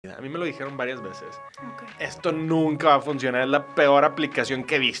A mí me lo dijeron varias veces. Okay. Esto nunca va a funcionar, es la peor aplicación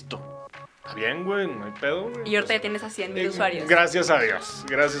que he visto. Está bien, güey, no hay pedo, güey. Y ahorita ya tienes a 100,000 usuarios. Gracias a Dios,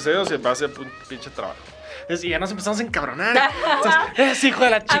 y va a ser un pinche trabajo. Y ya nos empezamos a encabronar. Es hijo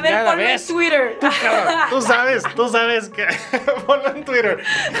de la chingada, a ver, ¿ves? En Twitter. Cabrón, tú sabes que... Ponlo en Twitter.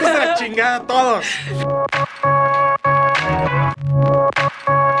 Hijos de la chingada todos.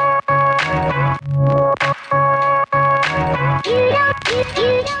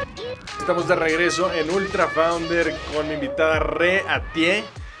 Estamos de regreso en Ultra Founder con mi invitada Re Atié.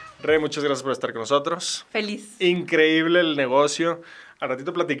 Re, muchas gracias por estar con nosotros. Feliz. Increíble el negocio. Al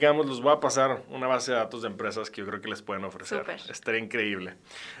ratito platicamos, los voy a pasar una base de datos de empresas que yo creo que les pueden ofrecer. Súper. Estaría increíble.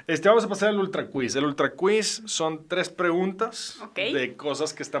 Vamos a pasar al Ultra Quiz. El Ultra Quiz son 3 preguntas de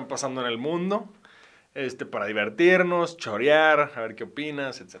cosas que están pasando en el mundo. Para divertirnos, chorear, a ver qué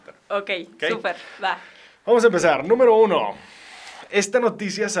opinas, etc. Ok, súper, va. Vamos a empezar. Número 1. Esta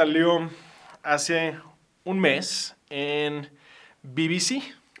noticia salió hace un mes en BBC.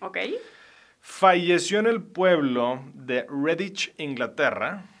 Ok. Falleció en el pueblo de Redditch,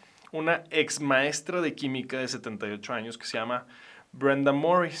 Inglaterra, una ex maestra de química de 78 años que se llama Brenda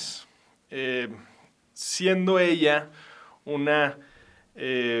Morris. Siendo ella una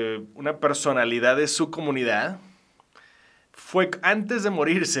personalidad de su comunidad, antes de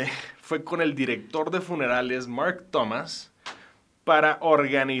morirse, fue con el director de funerales, Mark Thomas, para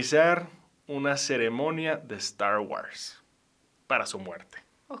organizar una ceremonia de Star Wars para su muerte.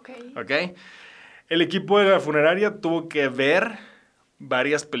 Ok. El equipo de la funeraria tuvo que ver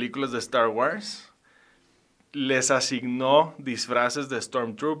varias películas de Star Wars. Les asignó disfraces de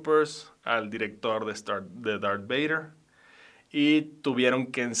Stormtroopers al director de Darth Vader. Y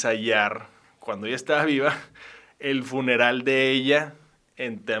tuvieron que ensayar, cuando ella estaba viva, el funeral de ella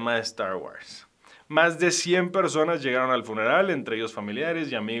en tema de Star Wars. Más de 100 personas llegaron al funeral, entre ellos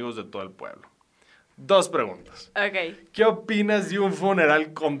familiares y amigos de todo el pueblo. 2 preguntas. Ok. ¿Qué opinas de un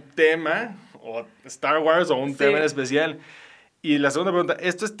funeral con tema, o Star Wars, o un tema en especial? Y la segunda pregunta,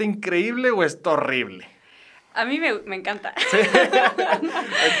 ¿esto está increíble o está horrible? A mí me encanta. ¿Sí?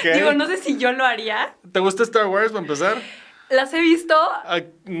 Okay. Digo, no sé si yo lo haría. ¿Te gusta Star Wars, para empezar? Las he visto.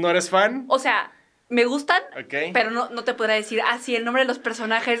 ¿No eres fan? O sea, me gustan, pero no te podrá decir, sí, el nombre de los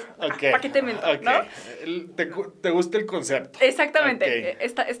personajes, ¿para qué te mento? ¿No? ¿Te gusta el concepto? Exactamente.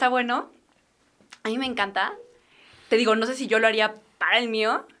 Está bueno. A mí me encanta. Te digo, no sé si yo lo haría para el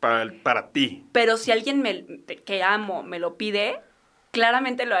mío. Para ti. Pero si alguien que amo me lo pide,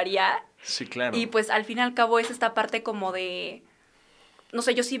 claramente lo haría. Sí, claro. Y pues al fin y al cabo es esta parte como de... No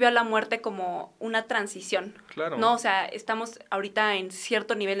sé, yo sí veo la muerte como una transición. Claro. ¿No? O sea, estamos ahorita en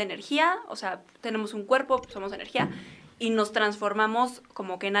cierto nivel de energía. O sea, tenemos un cuerpo, somos energía. Y nos transformamos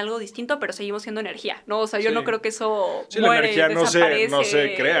como que en algo distinto, pero seguimos siendo energía, ¿no? O sea, yo no creo que eso muere, la energía desaparece. no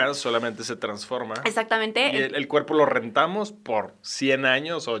se crea, solamente se transforma. Exactamente. Y el cuerpo lo rentamos por 100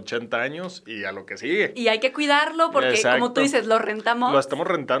 años o 80 años y a lo que sigue. Y hay que cuidarlo porque, como tú dices, lo rentamos. Lo estamos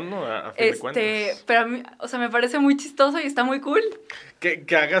rentando a fin de cuentas. Pero a mí, o sea, me parece muy chistoso y está muy cool. Que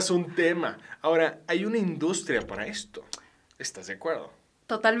hagas un tema. Ahora, hay una industria para esto. ¿Estás de acuerdo?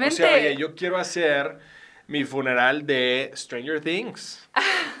 Totalmente. O sea, oye, yo quiero hacer mi funeral de Stranger Things,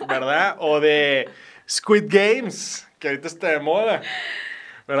 ¿verdad? O de Squid Games, que ahorita está de moda,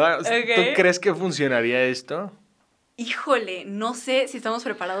 ¿verdad? ¿Tú crees que funcionaría esto? Híjole, no sé si estamos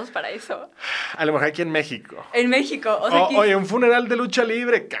preparados para eso. A lo mejor aquí en México. En México. O sea, Oye, un funeral de lucha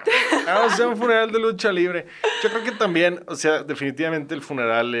libre, cabrón. Vamos a hacer un funeral de lucha libre. Yo creo que también, o sea, definitivamente el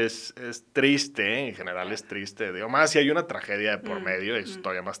funeral es triste, en general es triste. Digo, más si hay una tragedia de por medio, es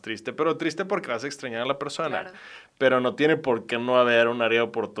todavía más triste. Pero triste porque vas a extrañar a la persona. Claro. Pero no tiene por qué no haber un área de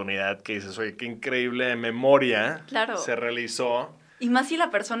oportunidad que dices, oye, qué increíble memoria se realizó. Y más si la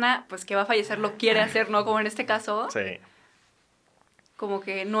persona, pues, que va a fallecer lo quiere hacer, ¿no? Como en este caso. Sí. Como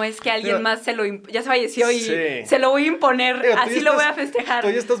que no es que alguien más ya se falleció y se lo voy a imponer, así lo voy a festejar. Tú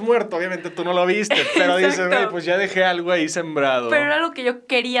ya estás muerto, obviamente tú no lo viste, pero dices, pues ya dejé algo ahí sembrado. Pero era lo que yo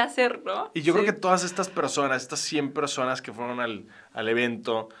quería hacer, ¿no? Y yo creo que todas estas personas, estas 100 personas que fueron al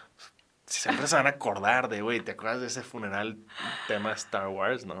evento, siempre se van a acordar de, güey, ¿te acuerdas de ese funeral tema Star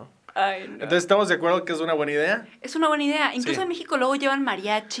Wars, no? Ay, no. Entonces, ¿estamos de acuerdo que es una buena idea? Es una buena idea. Incluso en México luego llevan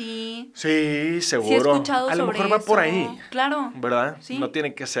mariachi. Sí, seguro. Sí, he escuchado sobre eso. A lo mejor va por ahí. Claro. ¿Verdad? Sí. No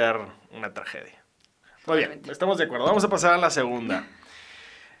tiene que ser una tragedia. Muy bien, estamos de acuerdo. Vamos a pasar a la segunda.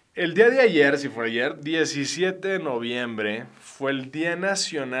 El día de ayer, 17 de noviembre, fue el Día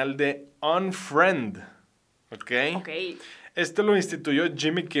Nacional de Unfriend. ¿Ok? Este lo instituyó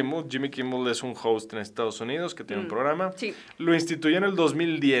Jimmy Kimmel. Jimmy Kimmel es un host en Estados Unidos que tiene un programa. Sí. Lo instituyó en el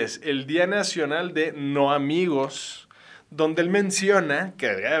 2010, el Día Nacional de No Amigos, donde él menciona que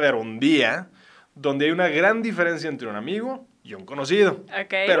debería haber un día donde hay una gran diferencia entre un amigo y un conocido.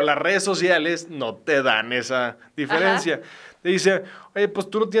 Okay. Pero las redes sociales no te dan esa diferencia. Ajá. Te dice, oye, pues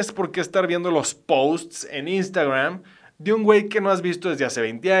tú no tienes por qué estar viendo los posts en Instagram de un güey que no has visto desde hace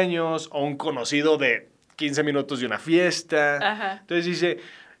 20 años o un conocido de 15 minutos de una fiesta. Ajá. Entonces dice,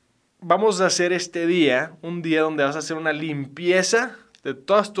 vamos a hacer este día, un día donde vas a hacer una limpieza de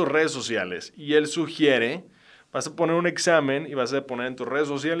todas tus redes sociales. Y él sugiere, vas a poner un examen y vas a poner en tus redes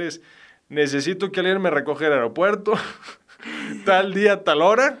sociales, necesito que alguien me recoja el aeropuerto, tal día, tal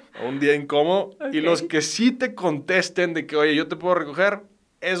hora, o un día incómodo. Okay. Y los que sí te contesten de que, oye, yo te puedo recoger,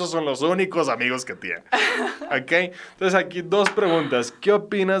 esos son los únicos amigos que tienen. ¿Ok? Entonces aquí 2 preguntas. ¿Qué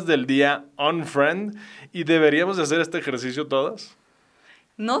opinas del día Unfriend? ¿Y deberíamos de hacer este ejercicio todas?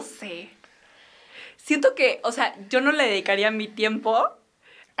 No sé. Siento que, o sea, yo no le dedicaría mi tiempo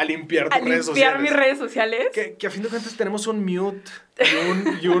a limpiar tus redes sociales. A limpiar mis redes sociales. Que a fin de cuentas tenemos un mute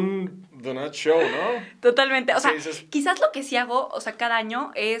y un do not show, ¿no? Totalmente. O sea, quizás lo que sí hago, o sea, cada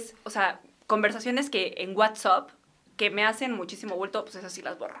año es, o sea, conversaciones que en WhatsApp que me hacen muchísimo bulto, pues esas sí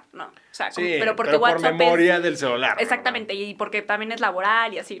las borro, ¿no? O sea, sí, pero porque pero WhatsApp por memoria del celular. Exactamente, ¿no? Y porque también es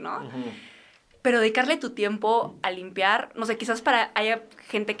laboral y así, ¿no? Uh-huh. Pero dedicarle tu tiempo a limpiar, no sé, quizás haya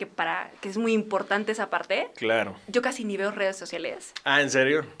gente que es muy importante esa parte. Claro. Yo casi ni veo redes sociales. Ah, ¿en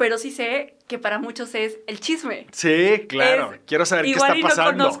serio? Pero sí sé que para muchos es el chisme. Sí, claro. Quiero saber qué está pasando.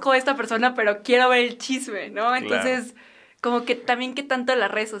 Igual y no conozco a esta persona, pero quiero ver el chisme, ¿no? Entonces, claro. Como que también qué tanto las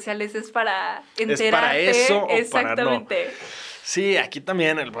redes sociales es para enterarte. ¿Es para eso o exactamente. Para no? Sí, aquí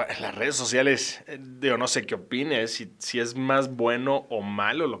también en las redes sociales, yo no sé qué opines, si es más bueno o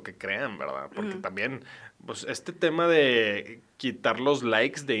malo lo que crean, ¿verdad? Porque también, pues este tema de quitar los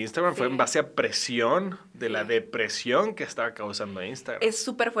likes de Instagram fue en base a presión de la depresión que estaba causando Instagram. Es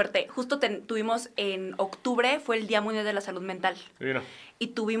súper fuerte. Justo tuvimos en octubre, fue el Día Mundial de la Salud Mental. Mira. Y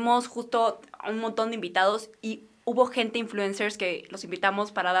tuvimos justo un montón de invitados y hubo gente, influencers, que los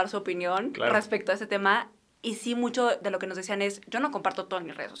invitamos para dar su opinión respecto a ese tema. Y sí, mucho de lo que nos decían es, yo no comparto todo en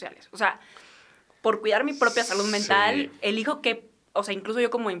mis redes sociales. O sea, por cuidar mi propia salud mental, elijo qué, o sea, incluso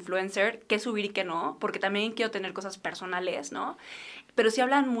yo como influencer, qué subir y qué no, porque también quiero tener cosas personales, ¿no? Pero sí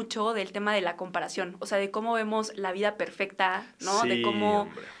hablan mucho del tema de la comparación, o sea, de cómo vemos la vida perfecta, ¿no? Sí, de cómo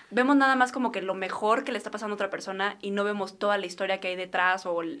vemos nada más como que lo mejor que le está pasando a otra persona y no vemos toda la historia que hay detrás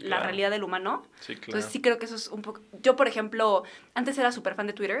o la realidad del humano. Sí, claro. Entonces sí creo que eso es un poco... Yo, por ejemplo, antes era súper fan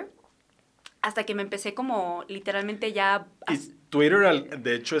de Twitter, hasta que me empecé como literalmente ya... Y Twitter,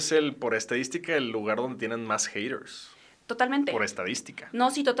 de hecho, es por estadística el lugar donde tienen más haters. Totalmente. Por estadística.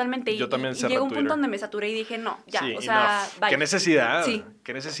 No, sí, totalmente. Yo también cerré llegó un Twitter. punto donde me saturé y dije, no, ya, sí, o sea, bye. ¿Qué necesidad? Sí.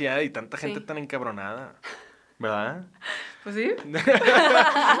 ¿Qué necesidad? Y tanta gente tan encabronada, ¿verdad? Pues sí.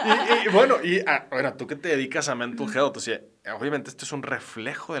 y bueno, tú que te dedicas a mental health, o sea, obviamente esto es un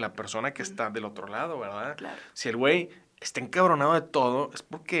reflejo de la persona que está del otro lado, ¿verdad? Claro. Si el güey está encabronado de todo, es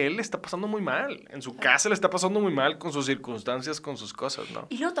porque él le está pasando muy mal. En su casa le está pasando muy mal con sus circunstancias, con sus cosas, ¿no?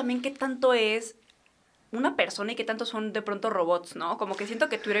 Y luego también qué tanto es una persona y qué tanto son de pronto robots, ¿no? Como que siento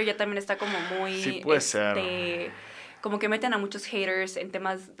que Twitter ya también está como muy... Sí, puede ser. Como que meten a muchos haters en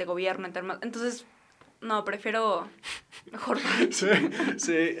temas de gobierno, en temas... Entonces, no, prefiero mejor... Sí,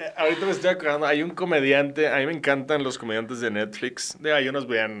 ahorita me estoy acordando, hay un comediante, a mí me encantan los comediantes de Netflix, hay unos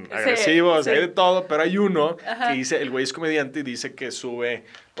bien agresivos, hay de todo, pero hay uno que dice, el güey es comediante y dice que sube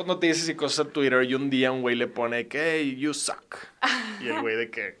pues noticias y cosas a Twitter y un día un güey le pone que, hey, you suck. Y el güey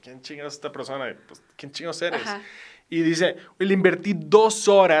de que, ¿quién chingados es esta persona? Pues, ¿quién chingados eres? Ajá. Y dice, le invertí 2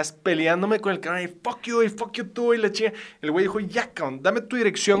 horas peleándome con el canal y fuck you tú, y la chinga. El güey dijo, ya, cabrón, dame tu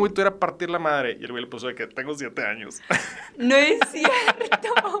dirección, güey, tú eras a partir la madre. Y el güey le puso de que tengo 7 años. No es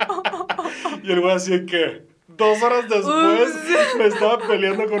cierto. Y el güey así de que 2 horas después me estaba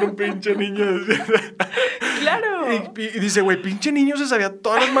peleando con un pinche niño. Claro. Y dice, güey, pinche niño se sabía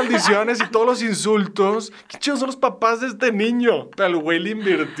todas las maldiciones y todos los insultos. ¿Qué chidos son los papás de este niño? Pero el güey le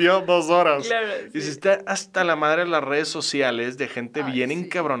invirtió 2 horas. Claro, sí. Y se está hasta la madre de las redes sociales de gente bien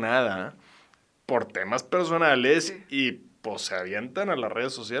encabronada por temas personales y pues se avientan a las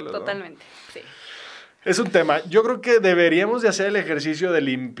redes sociales. Totalmente, ¿no? Sí. Es un tema. Yo creo que deberíamos de hacer el ejercicio de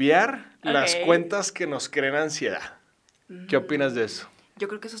limpiar las cuentas que nos crean ansiedad. ¿Qué opinas de eso? Yo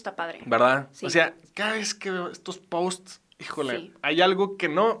creo que eso está padre. ¿Verdad? Sí. O sea, cada vez que veo estos posts, híjole, hay algo que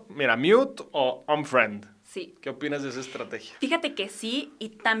no... Mira, mute o unfriend. Sí. ¿Qué opinas de esa estrategia? Fíjate que sí, y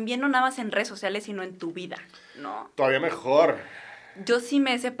también no nada más en redes sociales, sino en tu vida, ¿no? Todavía mejor. Yo sí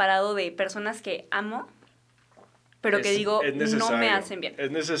me he separado de personas que amo, pero que digo, no me hacen bien. Es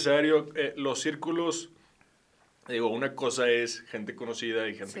necesario. Los círculos Digo, una cosa es gente conocida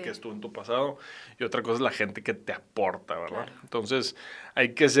y gente que estuvo en tu pasado, y otra cosa es la gente que te aporta, ¿verdad? Claro. Entonces,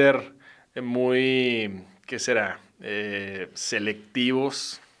 hay que ser muy, ¿qué será?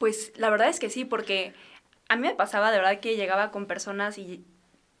 Selectivos. Pues la verdad es que sí, porque a mí me pasaba de verdad que llegaba con personas y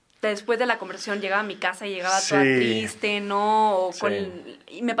después de la conversación llegaba a mi casa y llegaba toda triste, ¿no? O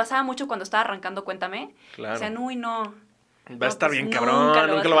y me pasaba mucho cuando estaba arrancando Cuéntame. Claro. O sea, no. Va a estar pues bien cabrón,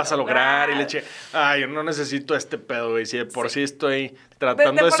 nunca lo vas a lograr. Y le eché, yo no necesito este pedo, güey. Si de por sí estoy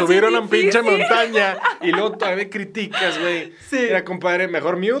tratando de subir una pinche montaña y luego todavía me criticas, güey. Sí. Mira, compadre,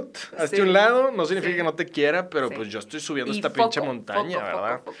 mejor mute, hazte un lado. No significa que no te quiera, pero pues yo estoy subiendo esta pinche montaña,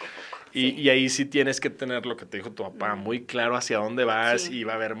 ¿verdad? Poco. Y ahí sí tienes que tener lo que te dijo tu papá, muy claro hacia dónde vas. Y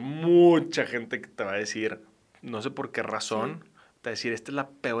va a haber mucha gente que te va a decir, no sé por qué razón, te va a decir, esta es la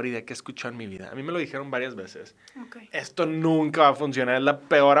peor idea que he escuchado en mi vida. A mí me lo dijeron varias veces. Okay. Esto nunca va a funcionar, es la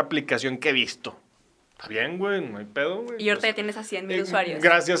peor aplicación que he visto. Está bien, güey, no hay pedo, güey. Y ahorita ya tienes a 100,000 usuarios.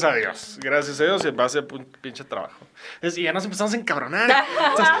 Gracias a Dios, se va a hacer un pinche trabajo. Y ya nos empezamos a encabronar.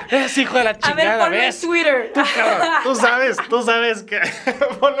 Es hijo de la chingada, a ver, ¿ves? En Twitter. Tú sabes que...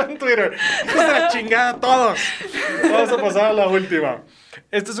 Ponlo en Twitter. Hijos de la chingada todos. Vamos a pasar a la última.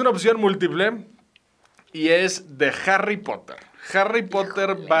 Esta es una opción múltiple y es de Harry Potter. Harry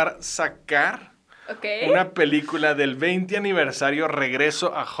Potter va a sacar una película del 20 aniversario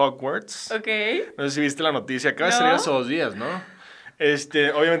Regreso a Hogwarts. No sé si viste la noticia. Acaba de salir hace 2 días, ¿no?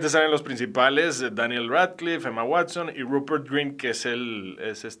 Obviamente salen los principales, Daniel Radcliffe, Emma Watson y Rupert Grint, que es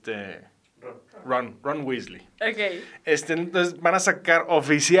Ron Weasley. Entonces van a sacar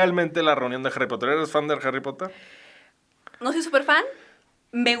oficialmente la reunión de Harry Potter. ¿Eres fan de Harry Potter? No soy súper fan.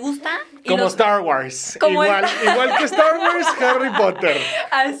 Me gusta. Como Star Wars. Igual que Star Wars, Harry Potter.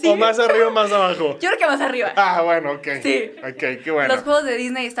 ¿Así? ¿O más arriba o más abajo? Yo creo que más arriba. Bueno, ok. Sí. Ok, qué bueno. Los juegos de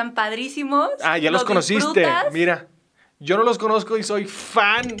Disney están padrísimos. Ya los conociste. ¿Disfrutas? Mira, yo no los conozco y soy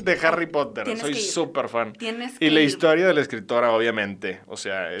fan de Harry Potter. Soy súper fan. Y la historia de la escritora, obviamente. O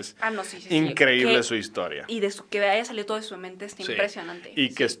sea, es increíble su historia. Y de que haya salido todo de su mente está impresionante.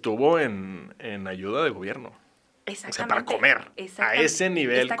 Y que estuvo en ayuda de gobierno. Exactamente. O sea, para comer. A ese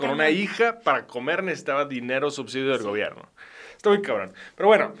nivel, con una hija, para comer necesitaba dinero, subsidio del gobierno. Está muy cabrón. Pero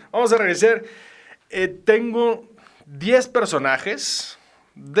bueno, vamos a regresar. Tengo 10 personajes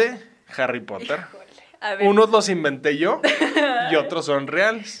de Harry Potter. Unos los inventé yo y otros son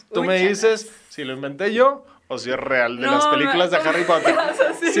reales. Tú me dices si lo inventé yo o si es real de las películas de Harry Potter.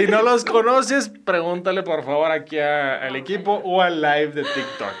 Si no los conoces, pregúntale por favor aquí al equipo o al live de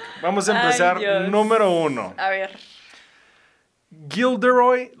TikTok. Vamos a empezar. Número 1. A ver.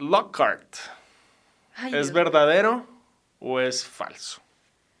 Gilderoy Lockhart. ¿Es verdadero o es falso?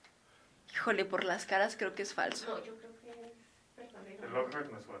 Híjole, por las caras creo que es falso. No, yo creo que es verdadero. El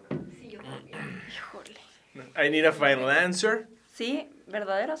Lockhart me suena. Sí, yo también. Híjole. I need a final answer. Sí,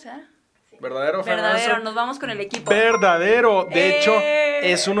 verdadero, o sea. ¿Verdadero? Verdadero, nos vamos con el equipo. Verdadero. De hecho,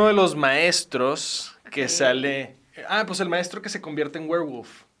 es uno de los maestros que sale... pues el maestro que se convierte en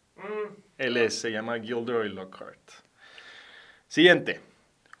werewolf. Él se llama Gilderoy Lockhart. Siguiente.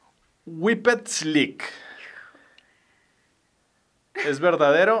 Whippet Slick. ¿Es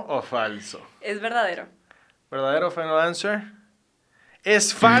verdadero o falso? Es verdadero. ¿Verdadero final answer?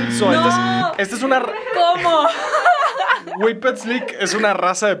 Es falso. ¡No! Esta es una... ¿Cómo? Whippet Slick es una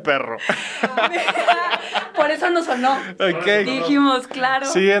raza de perro. Por eso nos sonó. Dijimos, claro.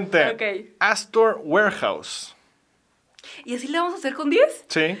 Siguiente. Astor Warehouse. ¿Y así le vamos a hacer con 10?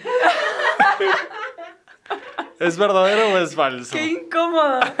 Sí. ¿Es verdadero o es falso? ¡Qué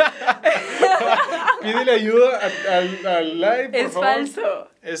incómodo! Pídele ayuda al live, por favor. Es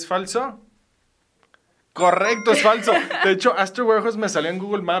falso. ¿Es falso? Correcto, es falso. De hecho, Astor Warehouse me salió en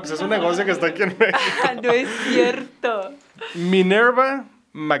Google Maps. Es un negocio que está aquí en México. No es cierto. Minerva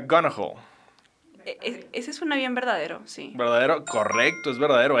McGonagall. Ese suena bien verdadero, sí. ¿Verdadero? Correcto, es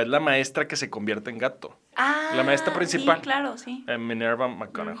verdadero. Es la maestra que se convierte en gato. La maestra principal. Sí, claro, sí. Minerva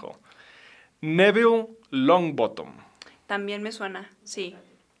McGonagall. Neville Longbottom. También me suena, sí.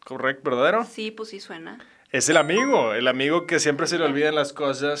 ¿Correcto? ¿Verdadero? Sí, pues sí suena. Es el amigo que siempre se le olvidan las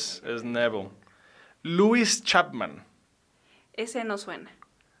cosas es Neville. Louis Chapman. Ese no suena.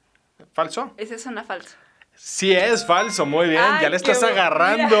 ¿Falso? Ese suena falso. Sí es falso, muy bien. Ya le estás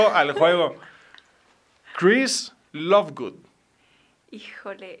agarrando al juego. Chris Lovegood.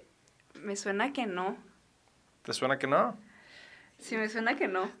 Híjole, me suena que no. ¿Te suena que no? Sí, me suena que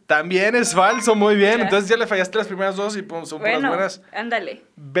no. También es falso, muy bien. Entonces ya le fallaste las primeras dos y son puras buenas. Ándale.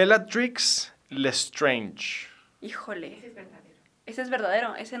 Bellatrix Lestrange. Híjole. Ese es verdadero. Ese es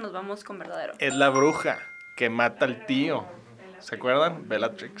verdadero. Ese nos vamos con verdadero. Es la bruja que mata al tío. ¿Se acuerdan?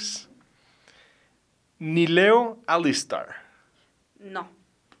 Bellatrix. Nileo Alistar. No.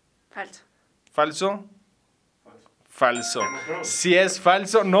 Falso. ¿Falso? Falso. Si es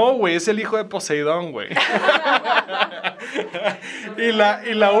falso, no, güey, es el hijo de Poseidón, güey. y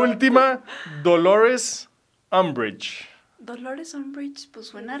la última, Dolores Umbridge. Dolores Umbridge, pues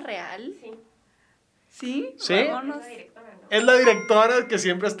suena real. Sí. ¿Sí? ¿Sí? Vámonos. La directora, ¿no? Es la directora que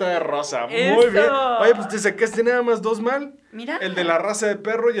siempre está de rosa. Muy ¡Eso! bien. Oye, pues te sacaste nada más 2 mal. Mira. El de la raza de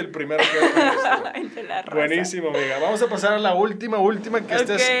perro y el primero que era El de la raza. Buenísimo, amiga. Vamos a pasar a la última, que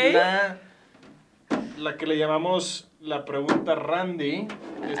esta Ok. es la que le llamamos la pregunta Randy.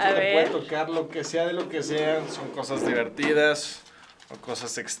 Esta A le ver. puede tocar lo que sea de lo que sea. Son cosas divertidas o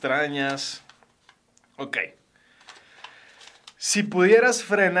cosas extrañas. Ok. Si pudieras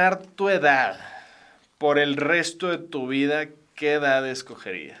frenar tu edad por el resto de tu vida, ¿qué edad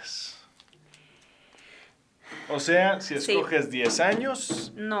escogerías? O sea, si Sí. escoges 10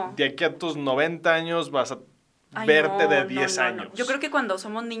 años, No. de aquí a tus 90 años vas a Ay, verte no, de no, 10 no, no. años. Yo creo que cuando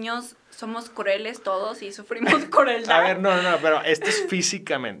somos niños somos crueles todos y sufrimos crueldad. A ver, no, pero esto es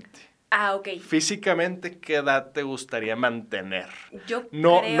físicamente. Ah, ok. Físicamente, ¿qué edad te gustaría mantener? Yo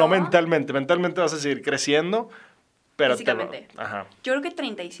No, creo... no mentalmente. Mentalmente vas a seguir creciendo, pero Físicamente. Ajá. Yo creo que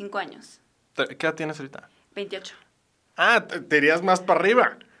 35 años. ¿Qué edad tienes ahorita? 28. Ah, te irías más para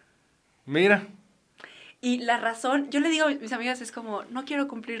arriba. Mira. Y la razón, yo le digo a mis amigas, es como, no quiero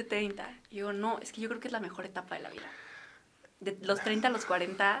cumplir 30. Y digo, no, es que yo creo que es la mejor etapa de la vida. De los 30 a los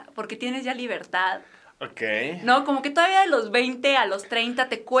 40, porque tienes ya libertad. Ok. No, como que todavía de los 20 a los 30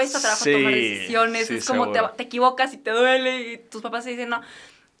 te cuesta trabajo Sí, tomar decisiones. sí, es como seguro. te equivocas y te duele y tus papás te dicen, no.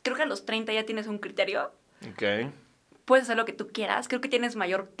 Creo que a los 30 ya tienes un criterio. Ok. Puedes hacer lo que tú quieras. Creo que tienes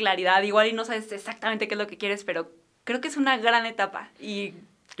mayor claridad. Igual y no sabes exactamente qué es lo que quieres, pero creo que es una gran etapa. Y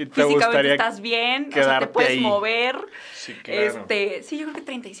 ¿Y te físicamente gustaría estás bien, o sea, te quedarte puedes ahí? mover. Sí, claro. Sí, yo creo que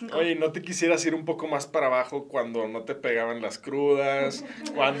 35. Oye, ¿no te quisieras ir un poco más para abajo cuando no te pegaban las crudas?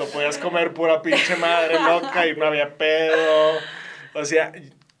 Cuando podías comer pura pinche madre loca y no había pedo. O sea,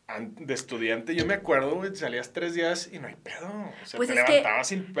 de estudiante yo me acuerdo, güey, salías 3 días y no hay pedo. O sea, Pues te es que levantabas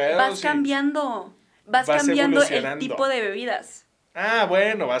sin pedo. Vas sí. cambiando. Vas Vas cambiando el evolucionando. tipo de bebidas. Ah,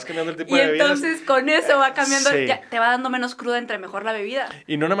 bueno, vas cambiando el tipo Y de bebidas. entonces con eso va cambiando, Sí. ya te va dando menos cruda entre mejor la bebida.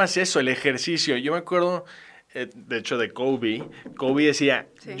 Y no nada más eso, el ejercicio. Yo me acuerdo, de hecho, de Kobe. Kobe decía,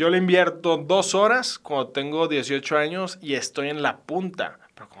 Sí. yo le invierto 2 horas cuando tengo 18 años y estoy en la punta.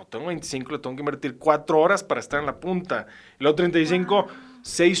 Pero cuando tengo 25 le tengo que invertir 4 horas para estar en la punta. Y luego 35,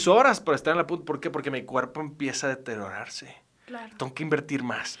 6 horas para estar en la punta. ¿Por qué? Porque mi cuerpo empieza a deteriorarse. Claro. Tengo que invertir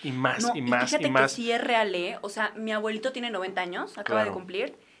más y más No, y más fíjate y más. que sí es real, ¿eh? O sea, mi abuelito tiene 90 años, acaba Claro. de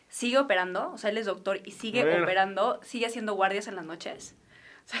cumplir, sigue operando, o sea, él es doctor y sigue Mira. operando, sigue haciendo guardias en las noches,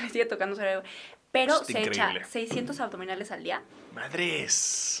 o sea, le sigue tocando cerebro, pero Está se increíble. echa 600 abdominales al día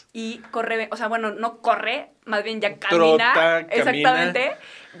Madres. y corre, o sea, bueno, no corre, más bien ya Trota, camina, camina. exactamente,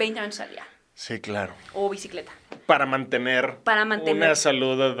 20 minutos al día, Sí, claro. o bicicleta. Para mantener una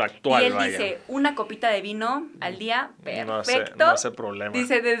salud actual, Y él vaya. dice, una copita de vino al día, No sé, perfecto. no hace problema.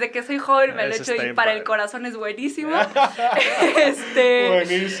 Dice, desde que soy joven me lo Eso echo está y bien para padre. el corazón es buenísimo.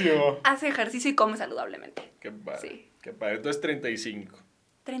 Buenísimo. Hace ejercicio y come saludablemente. Qué padre. Sí. Qué padre. Entonces 35.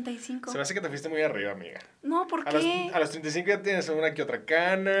 35. Se me hace que te fuiste muy arriba, amiga. No, ¿por A los, qué? a los 35 ya tienes una que otra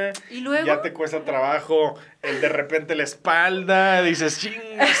cana. ¿Y luego? Ya te cuesta trabajo el de repente la espalda. Dices,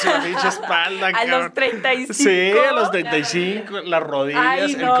 chingas, la pinche espalda. A cabrón". los 35. Sí, a los 35. Las rodillas.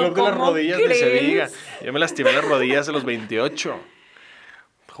 Ay, no, el club de las ¿cómo rodillas ni se crees? diga. Yo me lastimé las rodillas a los 28.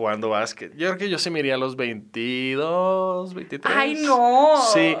 Jugando básquet. Yo creo que yo se me iría a los 22, 23. Ay, no.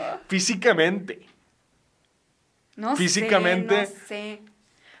 Sí, físicamente. No Físicamente, sé, no sé.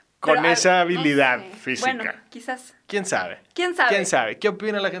 Con Pero, esa no habilidad sé. física. Bueno, quizás. ¿Quién sabe? ¿Quién sabe? ¿Quién sabe? ¿Qué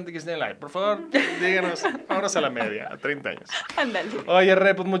opina la gente que está en el live? Por favor, díganos. Vámonos a la media, a 30 años. Ándale. Oye,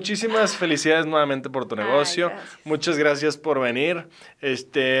 Re, pues muchísimas felicidades nuevamente por tu Ay, negocio. gracias. Muchas gracias por venir.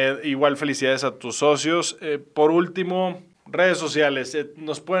 Igual felicidades a tus socios. Por último, redes sociales.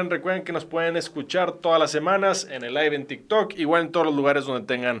 Recuerden que nos pueden escuchar todas las semanas en el live en TikTok, igual en todos los lugares donde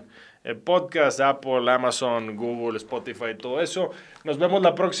tengan podcast, Apple, Amazon, Google, Spotify, todo eso. Nos vemos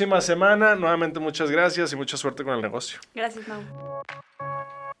la próxima semana. Nuevamente muchas gracias y mucha suerte con el negocio. Gracias, Mau.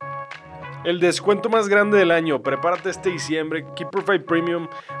 El descuento más grande del año. Prepárate este diciembre. Keeperfy Premium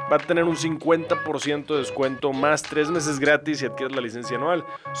va a tener un 50% de descuento más 3 meses gratis si adquieres la licencia anual.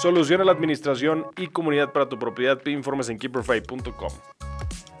 Soluciona la administración y comunidad para tu propiedad. Pide informes en keeperfy.com.